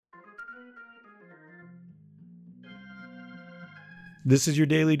This is your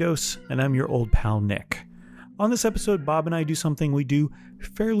Daily Dose, and I'm your old pal, Nick. On this episode, Bob and I do something we do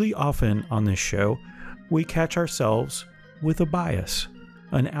fairly often on this show. We catch ourselves with a bias,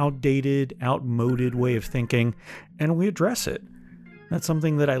 an outdated, outmoded way of thinking, and we address it. That's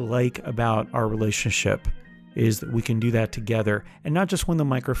something that I like about our relationship, is that we can do that together, and not just when the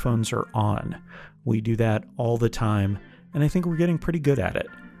microphones are on. We do that all the time, and I think we're getting pretty good at it,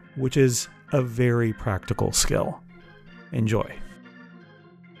 which is a very practical skill. Enjoy.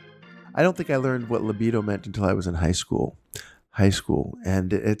 I don't think I learned what libido meant until I was in high school.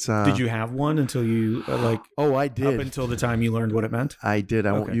 And it's Did you have one until you Oh, I did. Up until the time you learned what it meant? I did.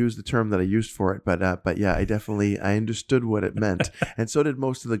 I won't use the term that I used for it, but yeah, I understood what it meant, and so did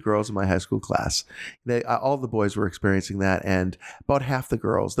most of the girls in my high school class. All the boys were experiencing that, and about half the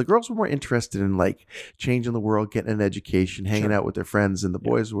girls. The girls were more interested in like changing the world, getting an education, hanging out with their friends, and the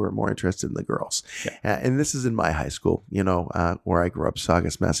boys were more interested in the girls. Yeah. And this is in my high school, where I grew up,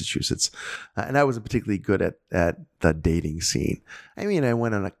 Saugus, Massachusetts, and I wasn't particularly good at the dating scene. I mean, I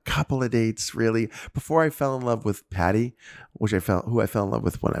went on a couple of dates really before I fell in love with Patty, who I fell in love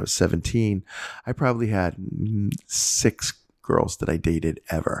with when I was 17. I probably had 6 girls that I dated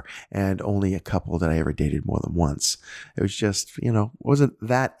ever, and only a couple that I ever dated more than once. It was just, wasn't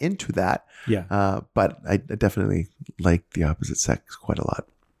that into that. Yeah. But I definitely liked the opposite sex quite a lot.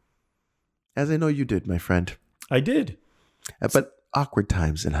 As I know you did, my friend. I did. But awkward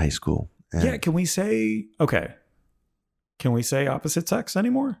times in high school. Yeah. Can we say opposite sex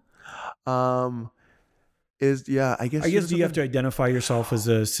anymore? I guess do you have to identify yourself as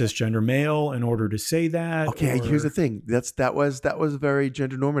a cisgender male in order to say that? Okay, here's the thing. That was very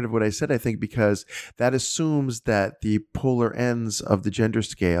gender normative what I said, I think, because that assumes that the polar ends of the gender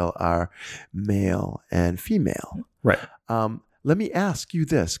scale are male and female. Right. Let me ask you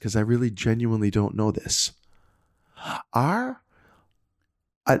this, because I really genuinely don't know this. I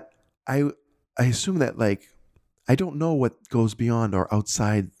assume that I don't know what goes beyond or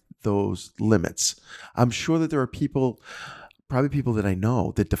outside those limits. I'm sure that there are probably people that I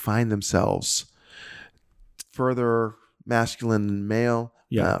know that define themselves further masculine than male,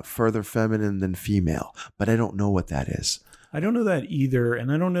 further feminine than female, but I don't know what that is. I don't know that either,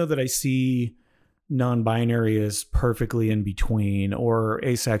 and I don't know that I see non-binary as perfectly in between or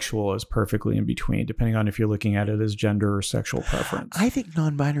asexual as perfectly in between, depending on if you're looking at it as gender or sexual preference. I think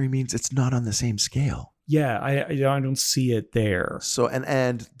non-binary means it's not on the same scale. Yeah, I don't see it there. So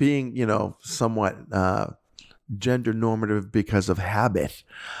and being somewhat gender normative because of habit,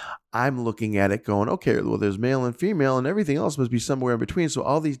 I'm looking at it going, okay, well, there's male and female, and everything else must be somewhere in between. So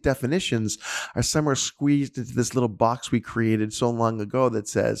all these definitions are somewhere squeezed into this little box we created so long ago that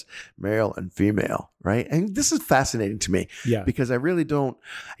says male and female, right? And this is fascinating to me, because I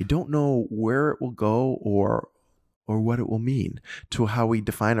don't know where it will go or what it will mean to how we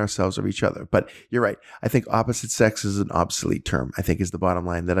define ourselves or each other. But you're right. I think opposite sex is an obsolete term, I think, is the bottom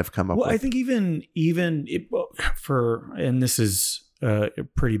line that I've come up with. Well, I think even and this is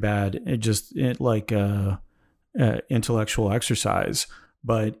pretty bad, intellectual exercise,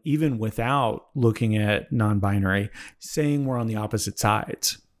 but even without looking at non-binary, saying we're on the opposite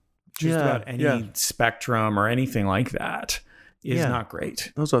sides, about any spectrum or anything like that is not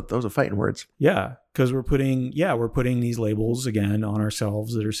great. Those are fighting words. Yeah, because we're putting these labels again on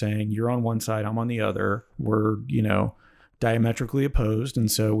ourselves that are saying you're on one side, I'm on the other. We're diametrically opposed,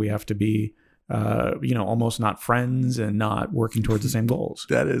 and so we have to be almost not friends and not working towards the same goals.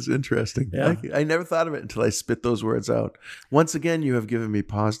 That is interesting. Yeah. I never thought of it until I spit those words out. Once again, you have given me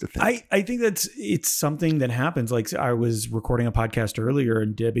pause to think. I think it's something that happens. Like I was recording a podcast earlier,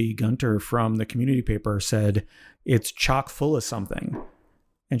 and Debbie Gunter from the community paper said it's chock full of something.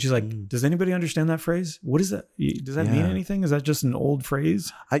 And she's like, does anybody understand that phrase? What is that? Does that mean anything? Is that just an old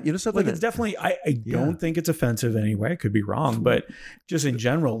phrase? Something it's definitely, I don't think it's offensive anyway. I could be wrong, but just in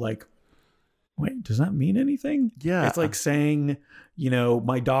general, wait, does that mean anything? Yeah. It's like saying,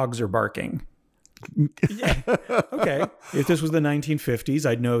 my dogs are barking. Yeah. Okay. If this was the 1950s,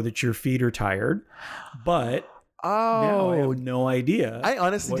 I'd know that your feet are tired, but now I have no idea. I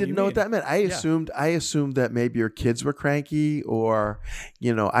honestly didn't know what that meant. I assumed that maybe your kids were cranky, or,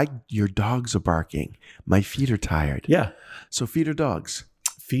 your dogs are barking. My feet are tired. Yeah. So feet are dogs.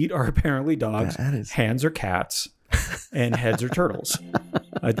 Feet are apparently dogs. Hands are cats. And heads are turtles.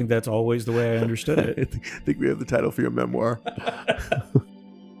 I think that's always the way I understood it. I think we have the title for your memoir.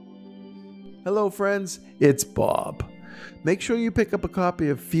 Hello, friends. It's Bob. Make sure you pick up a copy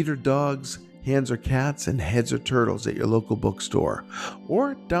of Feet Are Dogs, Hands Are Cats, and Heads Are Turtles at your local bookstore,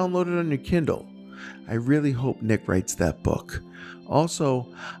 or download it on your Kindle. I really hope Nick writes that book. Also,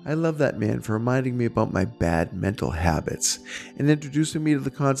 I love that man for reminding me about my bad mental habits and introducing me to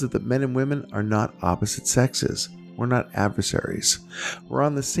the concept that men and women are not opposite sexes. We're not adversaries. We're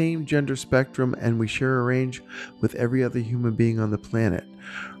on the same gender spectrum and we share a range with every other human being on the planet,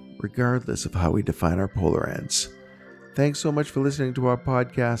 regardless of how we define our polar ends. Thanks so much for listening to our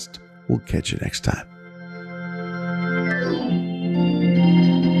podcast. We'll catch you next time.